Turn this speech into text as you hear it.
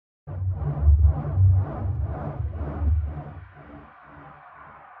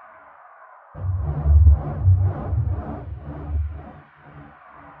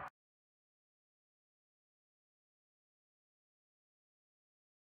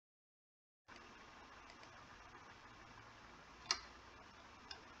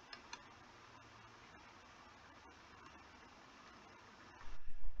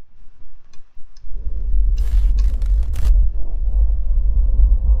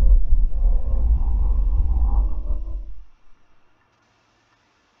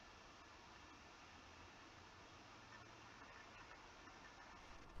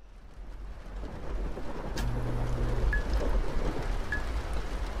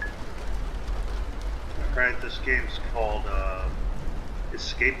Right, this game's called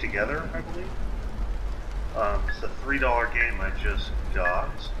Escape Together, I believe. It's a $3 game I just got.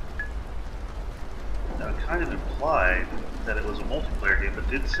 Now, it kind of implied that it was a multiplayer game, but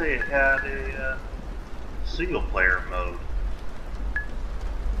did say it had a single-player mode.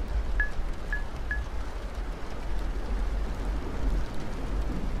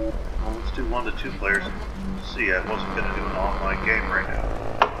 Well, let's do 1 to 2 players. See, I wasn't going to do an online game right now.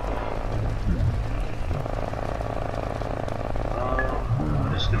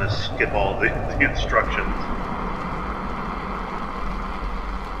 I'm just going to skip all the instructions.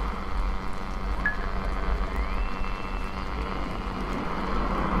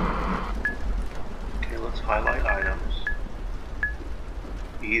 Okay, let's highlight items.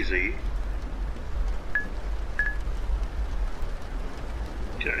 Easy.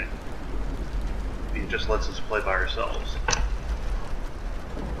 Okay. It just lets us play by ourselves.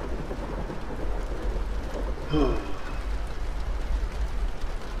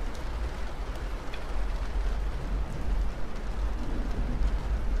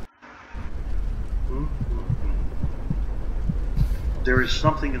 There is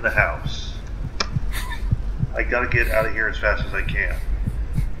something in the house. I gotta get out of here as fast as I can.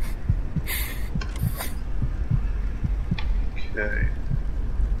 Okay.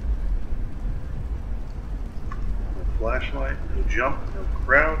 No flashlight, no jump, no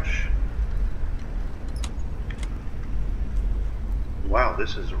crouch. Wow,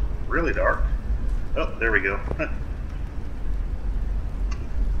 this is really dark. Oh, there we go.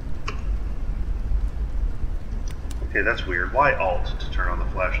 Okay, that's weird. Why Alt to turn on the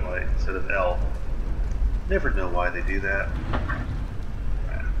flashlight instead of L? Never know why they do that.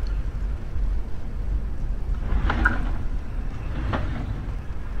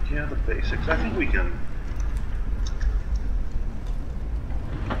 Yeah, the basics. I think we can...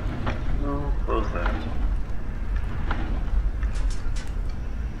 No, close that.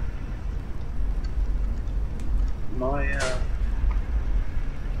 My,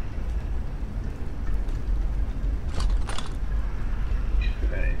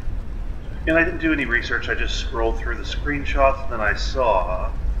 Okay. And I didn't do any research, I just scrolled through the screenshots, and then I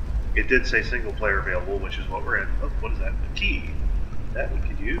saw it did say single player available, which is what we're in. Oh, what is that? A key. That we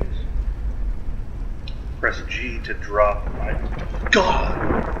could use. Press G to drop my...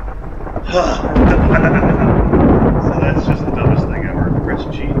 God! So that's just the dumbest thing ever. Press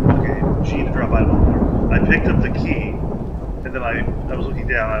G. Okay, G to drop item. I picked up the key, and then I was looking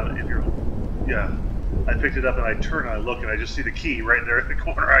down. Yeah, I picked it up and I turn and I look and I just see the key right there in the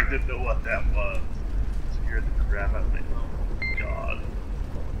corner. I didn't know what that was. Scared the crap out of me. Oh God.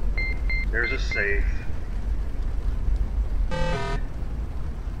 There's a safe.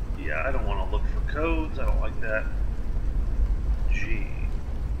 Yeah, I don't want to look for codes. I don't like that. G.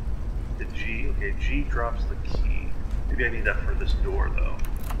 The G. Okay, G drops the key. Maybe I need that for this door though.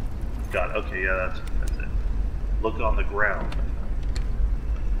 Got it. Okay, yeah, that's it. Look on the ground.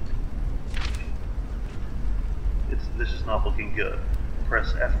 This is not looking good.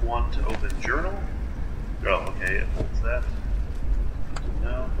 Press F1 to open journal. Oh, okay, it holds that.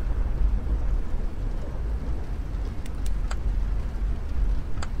 No.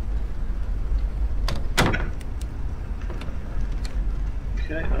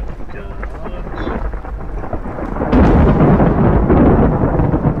 Okay, got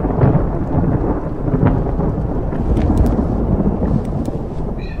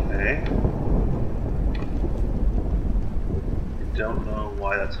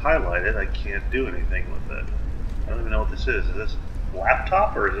highlighted. I can't do anything with it. I don't even know what this is. Is this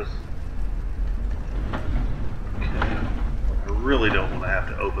laptop or is this... Okay. I really don't want to have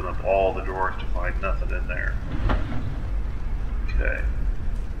to open up all the drawers to find nothing in there. Okay.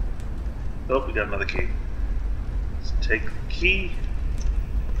 Oh, we got another key. Let's take the key.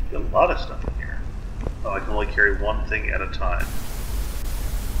 Got a lot of stuff in here. Oh, I can only carry one thing at a time.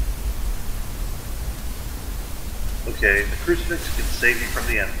 Okay, the crucifix can save me from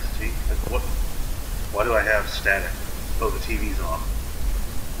the entity. Like what? Why do I have static? Oh, the TV's on.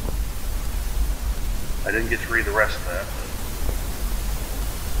 I didn't get to read the rest of that.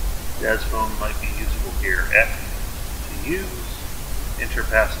 But Dad's phone might be usable here. F to use. Enter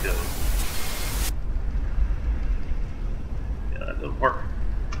passcode. Yeah, that doesn't work.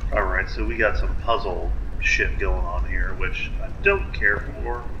 Alright, so we got some puzzle shit going on here, which I don't care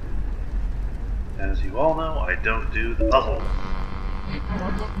for. As you all know, I don't do the puzzles.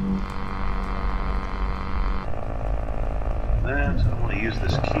 And I want to use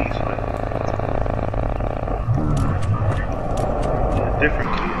this key, so I get a different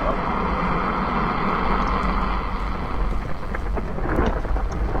key out.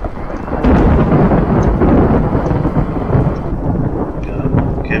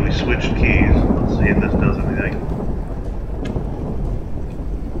 we switched keys. Let's see if this does anything.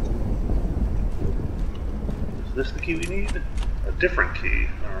 Is this the key we need? A different key.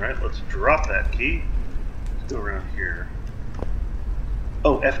 Alright, let's drop that key. Let's go around here.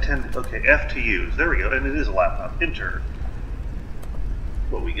 Oh, F10. Okay, F to use. There we go. And it is a laptop. Enter.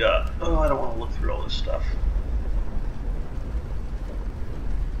 What we got? Oh, I don't want to look through all this stuff.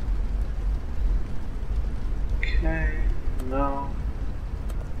 Okay. No.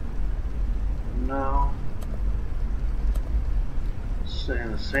 No.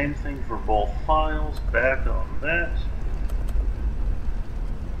 Saying the same thing for both files. Back on that.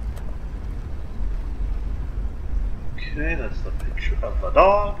 Okay, that's the picture of the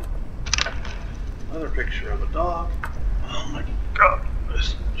dog. Another picture of a dog. Oh my god,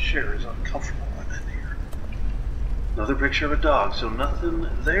 this chair is uncomfortable. I'm in here. Another picture of a dog, so nothing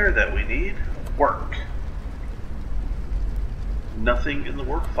there that we need. Work. Nothing in the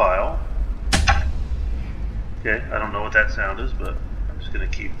work file. Okay, I don't know what that sound is, but I'm just going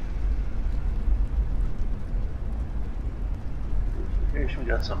to keep. We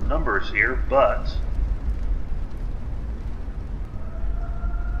got some numbers here, but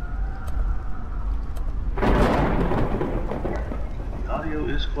the audio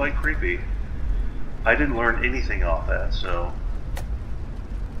is quite creepy. I didn't learn anything off that, so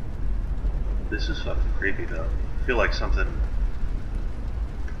this is fucking creepy though. I feel like something.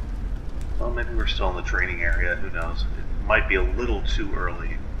 Well, maybe we're still in the training area, who knows. It might be a little too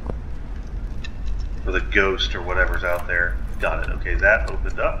early for the ghost or whatever's out there. Got it. Okay, that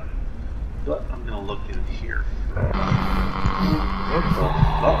opened up. But I'm going to look in here. Oh.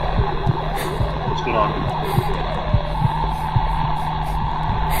 What's going on?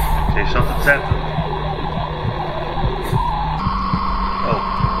 Okay, something's happening. Oh,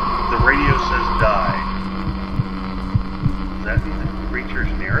 the radio says die. Does that mean the creature's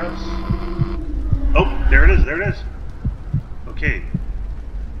near us? Oh, there it is, there it is. Okay,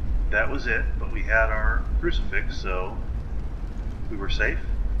 that was it, but we had our crucifix, so we were safe.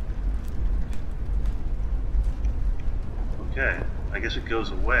 Okay, I guess it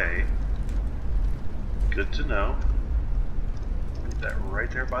goes away. Good to know. Put that right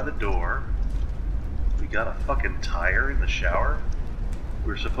there by the door. We got a fucking tire in the shower.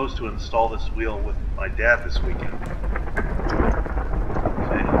 We were supposed to install this wheel with my dad this weekend.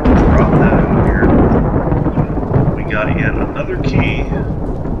 Okay, drop that out here. We got yet another key. I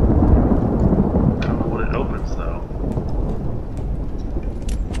don't know what it opens though.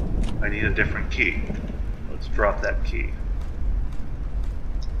 I need a different key. Let's drop that key.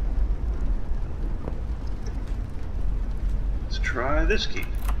 Let's try this key.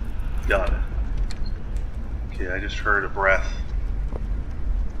 Got it. Okay, I just heard a breath.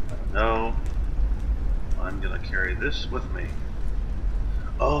 No, I'm gonna carry this with me.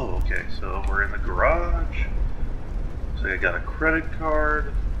 Oh, okay, so we're in the garage. So I got a credit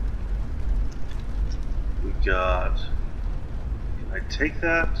card. We got, can I take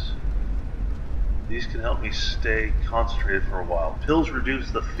that? These can help me stay concentrated for a while. Pills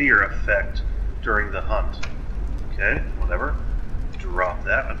reduce the fear effect during the hunt. Okay, whatever. Drop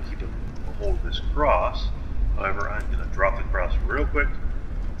that. I'm keeping a hold of this cross. However, I'm gonna drop the cross real quick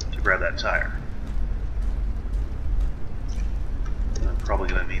to grab that tire. I'm probably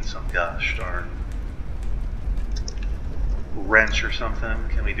going to need some gosh darn wrench or something.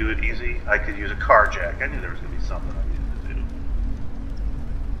 Can we do it easy? I could use a car jack. I knew there was going to be something I needed to do.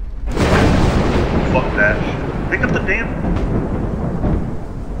 Fuck that shit. Pick up the damn...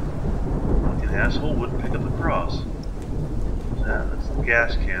 Fucking asshole wouldn't pick up the cross. That's the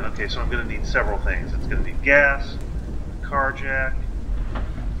gas can. Okay, so I'm going to need several things. It's going to need gas, a car jack.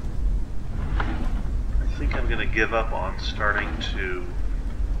 I think I'm going to give up on starting to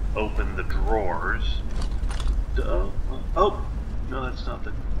open the drawers. Oh, no, that's not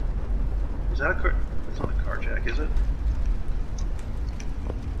the... Is that a car... That's not a car jack, is it?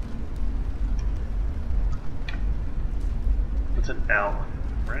 It's an Allen,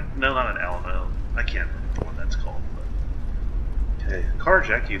 right? No, not an Allen. I can't remember what that's called. But... Okay, a car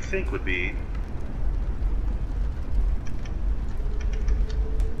jack you'd think would be...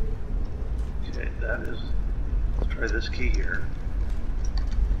 Okay, that is... Let's try this key here.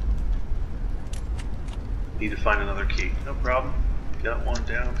 Need to find another key. No problem. Got one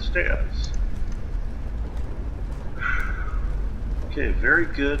downstairs. Okay, very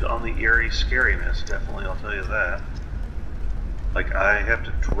good on the eerie scariness, definitely, I'll tell you that. Like, I have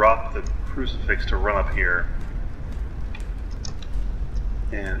to drop the crucifix to run up here.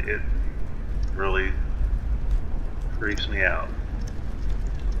 And it really creeps me out.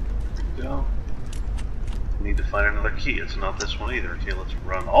 There we go. Need to find another key. It's not this one either. Okay, let's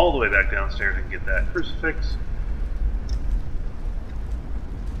run all the way back downstairs and get that crucifix.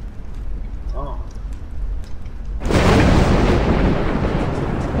 Oh.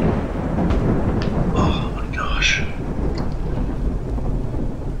 Oh my gosh.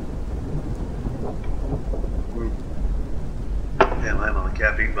 Damn, I'm on a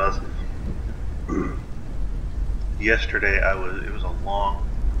caffeine buzz. Yesterday it was a long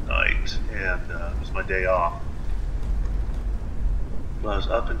night, and it was my day off. But I was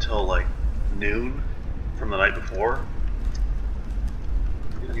up until like noon from the night before.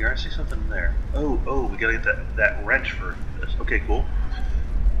 Here, I see something there. Oh, we gotta get that wrench for this. Okay, cool.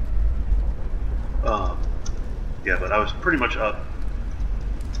 Yeah, but I was pretty much up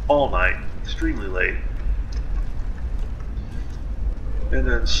all night, extremely late, and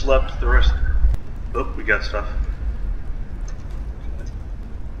then slept the rest. Oh, we got stuff.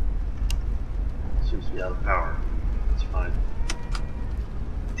 Seems to be out of power. That's fine.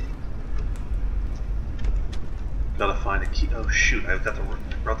 Gotta find a key. Oh shoot! I've got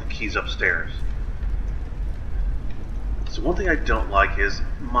brought the keys upstairs. So one thing I don't like is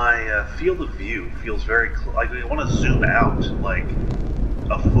my field of view feels very like I want to zoom out like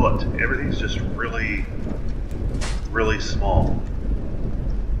a foot. Everything's just really, really small.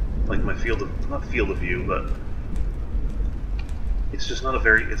 Like my not field of view, but it's just not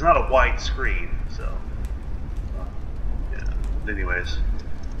it's not a wide screen. So yeah. Anyways,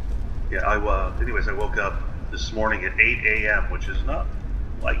 yeah. I woke up this morning at 8 a.m., which is not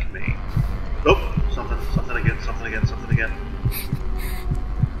like me. Oh, something again.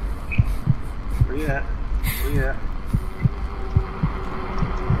 Where you at?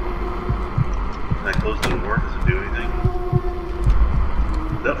 Can I close the door? Does it do anything?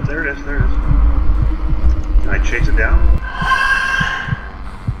 Oh, there it is. Can I chase it down?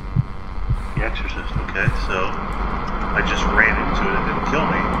 The Exorcist, okay, so I just ran into it, it didn't kill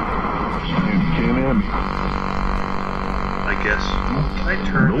me. Came in. I guess. Can I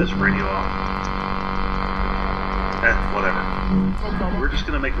turn this radio off? Whatever. We're just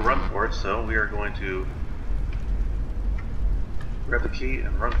going to make a run for it, so we are going to grab the key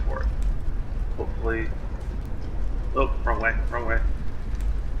and run for it. Hopefully... Oh, wrong way.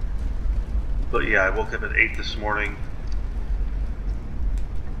 But yeah, I woke up at 8 this morning,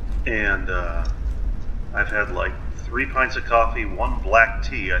 and I've had like 3 pints of coffee, 1 black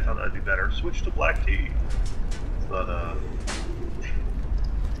tea. I thought that'd be better. Switch to black tea. But,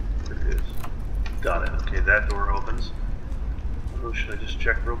 there it is. Got it. Okay, that door opens. Oh, should I just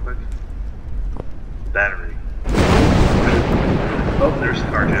check real quick? Battery. Oh, there's the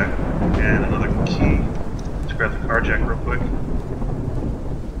car jack. And another key. Let's grab the car jack real quick.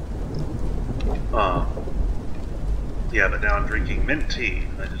 Yeah, but now I'm drinking mint tea.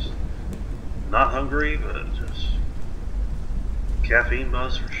 Not hungry, but just caffeine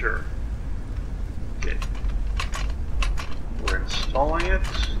buzz for sure. Okay. We're installing it.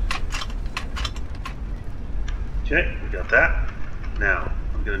 Okay, we got that. Now,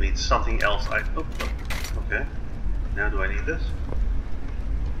 I'm gonna need something else. Okay. Now do I need this?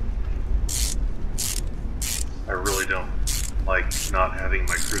 I really don't like not having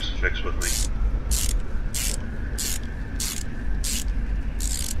my crucifix with me.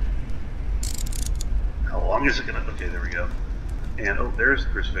 How long is it gonna... Okay, there we go. And, oh, there's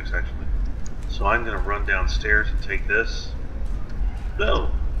the crucifix, actually. So I'm gonna run downstairs and take this. No!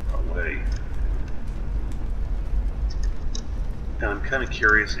 Wrong way. And I'm kind of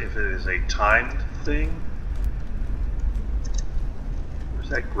curious if it is a timed thing. Where's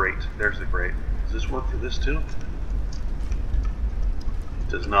that grate? There's the grate. Does this work for this too? It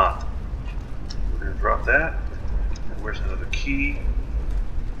does not. We're going to drop that. And where's another key?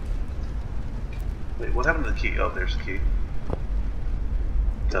 Wait, what happened to the key? Oh, there's the key.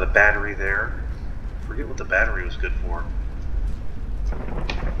 Got a battery there. Forget what the battery was good for.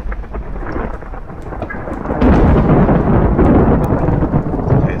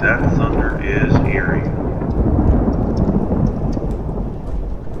 Okay, that thunder is eerie.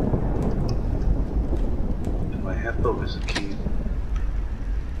 Do I have... Oh, there's a key.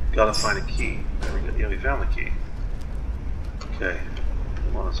 Gotta find a key. There we go. Yeah, we found the key. Okay.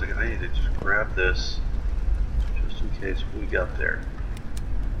 Hold on a second. I need to just grab this just in case we got there.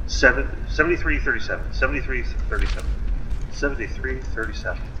 7337. 7337.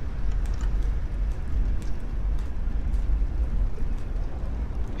 7337.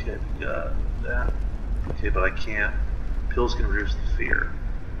 Okay, we got that. Okay, but I can't. Pills can reduce the fear.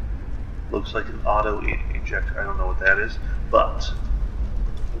 Looks like an auto ejector. I don't know what that is, but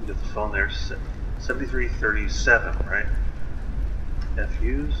let me get the phone there. 7337, right?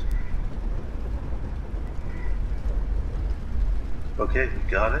 FUs. Okay, we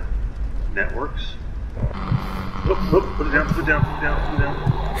got it. Networks. Whoop, whoop, put it down, put it down, put it down, put it down.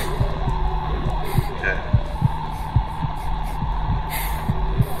 Okay.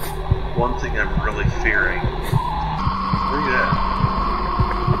 One thing I'm really fearing. Where are you at?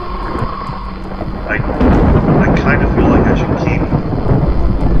 I kind of feel like I should keep.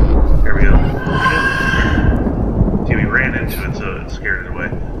 There we go. Okay, we ran into it, so it scared it away.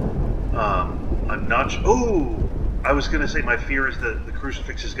 I'm not. Oh, I was gonna say my fear is that the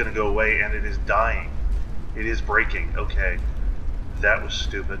crucifix is gonna go away, and it is dying. It is breaking. Okay, that was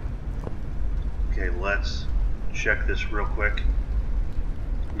stupid. Okay, let's check this real quick.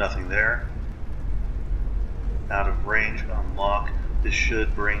 Nothing there. Out of range, unlock. This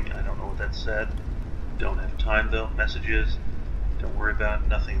should bring, I don't know what that said. Don't have time though. Messages, don't worry about it.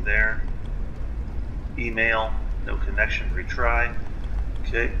 Nothing there. Email, no connection, retry.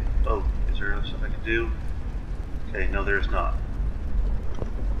 Okay, oh, is there something I can do? Okay, no there's not.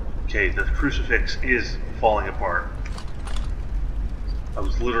 Okay, the crucifix is falling apart. I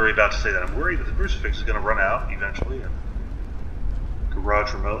was literally about to say that. I'm worried that the crucifix is going to run out eventually. And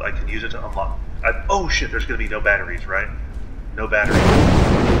garage remote, I can use it to unlock. Oh shit, there's going to be no batteries, right? No batteries.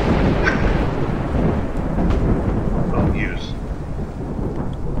 Oh, use.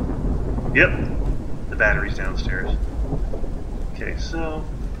 Yep, the battery's downstairs. Okay, so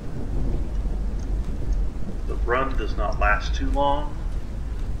the run does not last too long.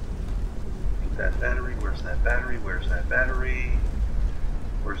 Get that battery. Where's that battery? Where's that battery?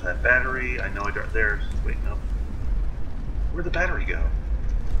 Where's that battery? I know there's. Wait, no. Where'd the battery go?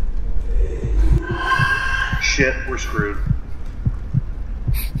 Shit, we're screwed.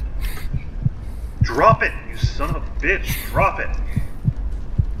 Drop it, you son of a bitch. Drop it.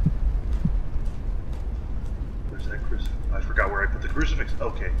 Where's that crucifix? I forgot where I put the crucifix.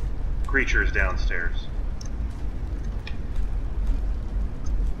 Okay. Creature is downstairs.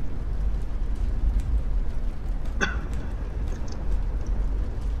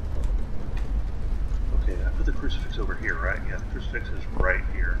 Okay, I put the crucifix over here, right? Yeah, the crucifix is right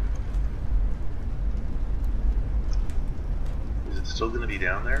here. Is it still going to be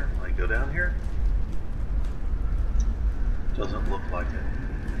down there when I go down here? Doesn't look like it.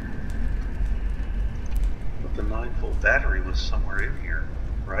 But the 9-volt battery was somewhere in here,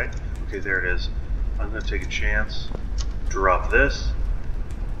 right? Okay, there it is. I'm going to take a chance. Drop this.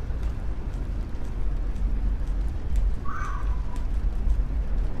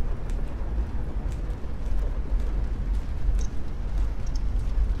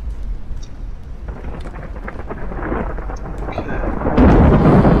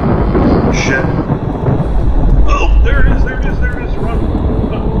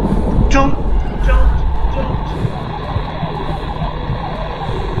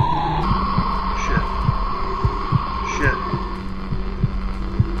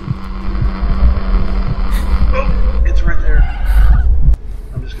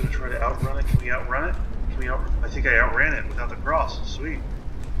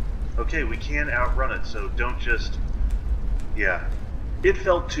 Okay, we can outrun it, so don't just... Yeah. It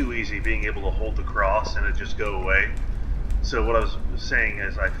felt too easy being able to hold the cross and it just go away. So what I was saying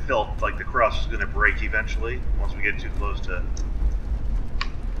is I felt like the cross was going to break eventually, once we get too close to...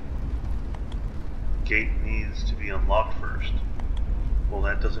 Gate needs to be unlocked first. Well,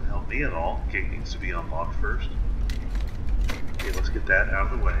 that doesn't help me at all. Gate needs to be unlocked first. Okay, let's get that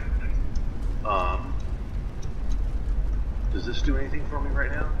out of the way. Does this do anything for me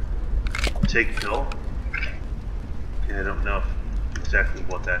right now? Take pill. Okay, I don't know exactly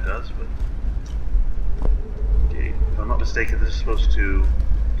what that does, but okay, if I'm not mistaken, this is supposed to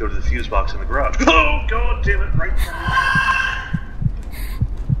go to the fuse box in the garage. Oh god damn it! Right now.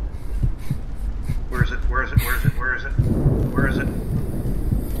 Where is it? Where is it? Where is it? Where is it? Where is it?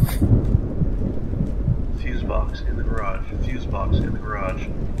 Fuse box in the garage. Fuse box in the garage.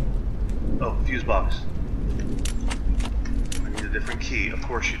 Oh, fuse box. I need a different key. Of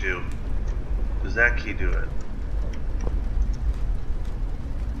course you do. Does that key do it?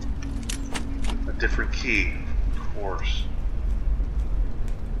 A different key, of course.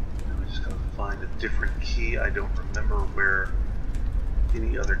 I just gotta find a different key. I don't remember where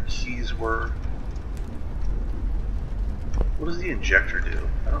any other keys were. What does the injector do?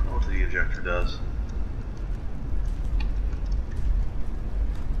 I don't know what the injector does.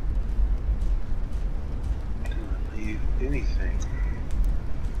 Didn't leave anything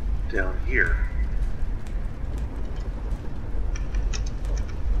down here.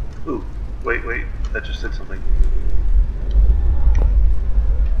 Ooh, wait, that just said something.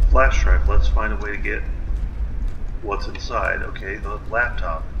 Flash drive, let's find a way to get what's inside. Okay, the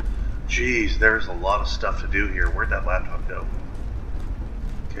laptop. Jeez, there's a lot of stuff to do here. Where'd that laptop go?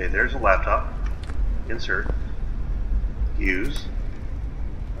 Okay, there's a laptop. Insert. Use.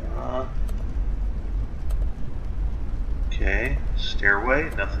 Okay, stairway,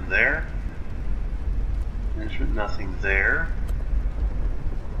 nothing there. Management, nothing there.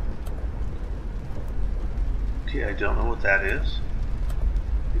 Okay, I don't know what that is.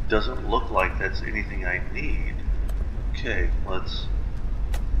 It doesn't look like that's anything I need. Okay, let's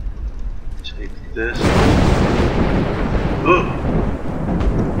take this. Ooh!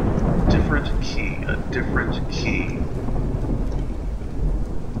 Different key, a different key.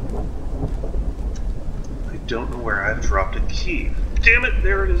 I don't know where I've dropped a key. Damn it,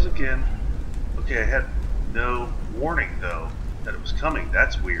 there it is again. Okay, I had no warning though that it was coming.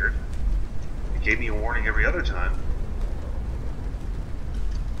 That's weird. It gave me a warning every other time.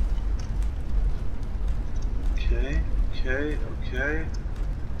 Okay, okay, okay.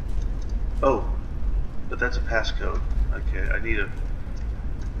 Oh, but that's a passcode. Okay, I need a...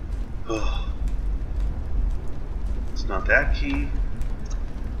 Oh. It's not that key.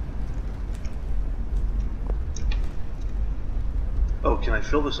 Oh, can I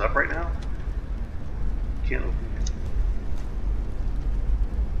fill this up right now? Can't open it.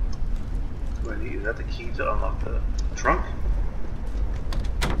 Do I need... Is that the key to unlock the trunk?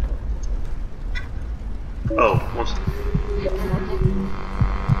 Oh, once...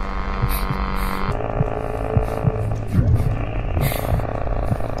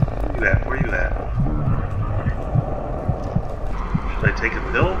 Where you at? Should I take a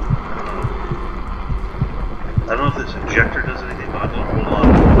pill? I don't know if this injector does anything, but I'm gonna hold on.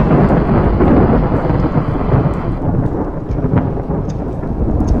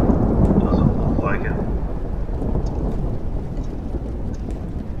 Doesn't look like it.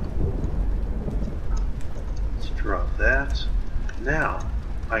 Let's drop that. Now,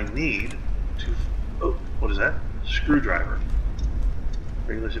 I need to... Oh, what is that? Screwdriver.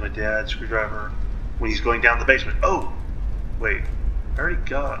 Regulars in my dad, screwdriver. When he's going down the basement. Oh! Wait. I already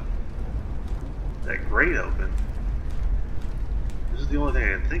got that grate open. This is the only thing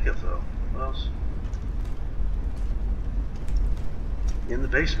I can think of, though. What else? In the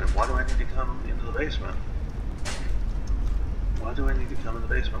basement. Why do I need to come into the basement? Why do I need to come in the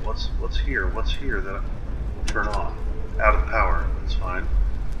basement? What's here? What's here that I will turn off? Out of power. That's fine.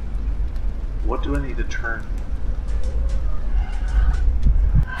 What do I need to turn?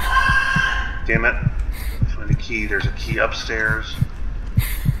 Damn it. Find a key. There's a key upstairs.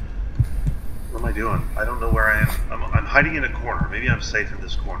 What am I doing? I don't know where I am. I'm hiding in a corner. Maybe I'm safe in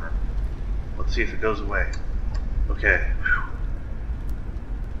this corner. Let's see if it goes away. Okay.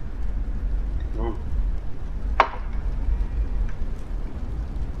 Whew.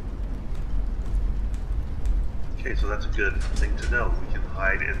 Okay, so that's a good thing to know. We can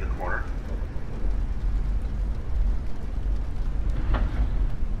hide in the corner.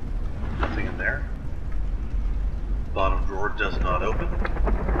 Nothing in there. Bottom drawer does not open.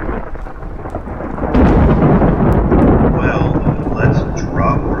 Well, let's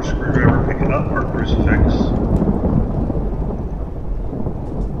drop our screwdriver, pick up our crucifix.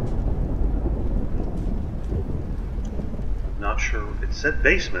 I'm not sure. It said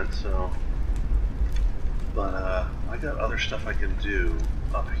basement, so... But, I got other stuff I can do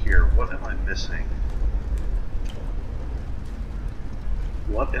up here. What am I missing?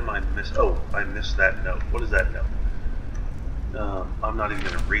 What am I missing? Oh, I missed that note. What is that note? I'm not even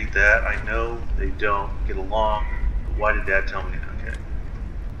going to read that. I know they don't get along. Why did Dad tell me? Okay.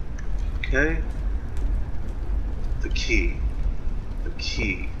 Okay. The key. The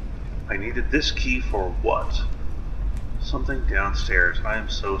key. I needed this key for what? Something downstairs. I am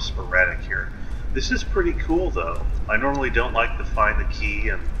so sporadic here. This is pretty cool, though. I normally don't like to find the key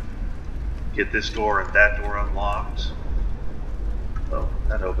and get this door and that door unlocked. Oh,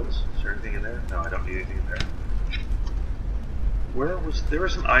 that opens. Is there anything in there? No, I don't need anything in there. There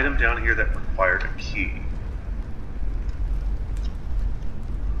was an item down here that required a key.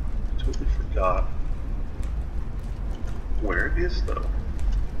 I totally forgot where it is, though.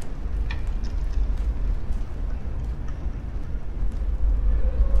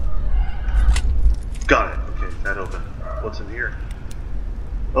 Got it. Okay, that opened. What's in here?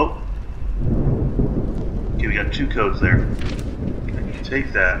 Oh. Okay, we got 2 codes there. I can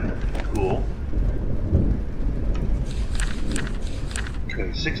take that. Cool.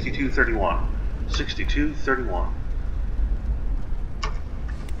 Okay, 6231. 6231.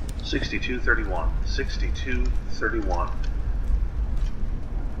 6231. 6231.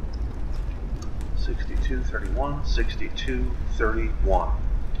 6231.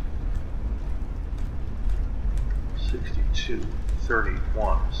 6231.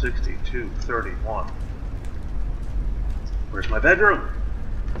 6231. 6231. Where's my bedroom?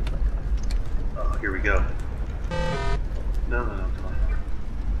 Oh, here we go. No, come on.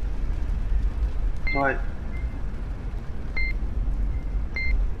 What?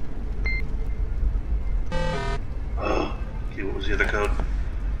 Oh, okay, what was the other code?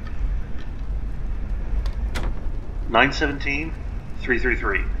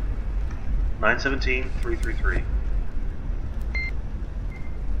 917-333. 917-333.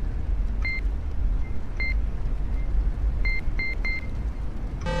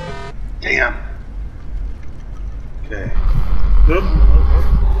 Damn. Okay. Oop.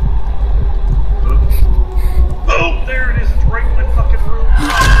 Oh, there it is. It's right in my fucking room.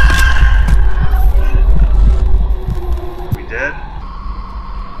 We dead?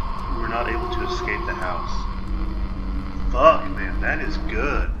 We were not able to escape the house. Fuck, man, that is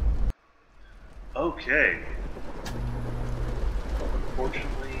good. Okay.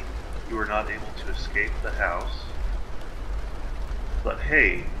 Unfortunately, you were not able to escape the house. But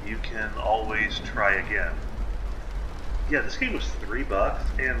hey, you can always try again. Yeah, this game was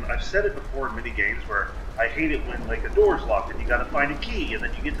 $3, and I've said it before in many games where I hate it when like a door's locked and you gotta find a key, and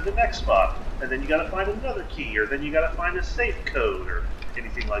then you get to the next spot, and then you gotta find another key, or then you gotta find a safe code, or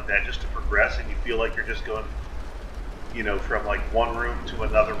anything like that just to progress, and you feel like you're just going, you know, from like one room to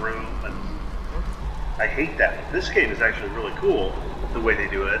another room, and I hate that. This game is actually really cool, the way they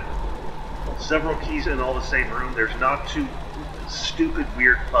do it. Several keys in all the same room. There's not too stupid,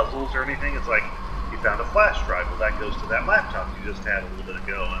 weird puzzles or anything. It's like, you found a flash drive, well that goes to that laptop you just had a little bit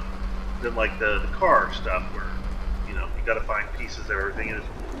ago, and then like the car stuff where, you know, you gotta find pieces of everything.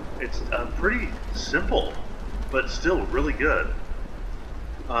 It's pretty simple, but still really good.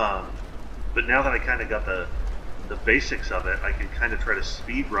 But now that I kind of got the basics of it, I can kind of try to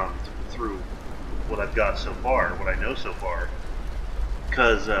speed run through what I've got so far, what I know so far.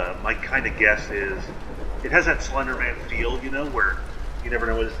 Because my kind of guess is, it has that Slenderman feel, you know, where you never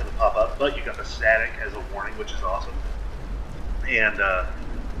know when it's going to pop up, but you got the static as a warning, which is awesome. And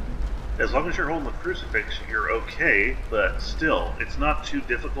as long as you're holding the crucifix, you're okay, but still, it's not too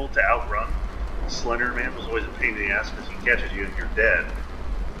difficult to outrun. Slenderman was always a pain in the ass because he catches you and you're dead.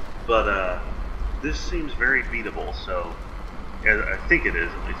 But this seems very beatable, so I think it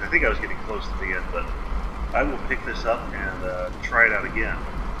is, at least. I think I was getting close to the end, but I will pick this up and try it out again.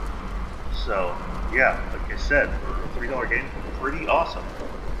 So, yeah, like I said, for a $3 game, pretty awesome.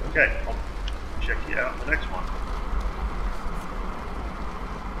 Okay, I'll check you out in the next one.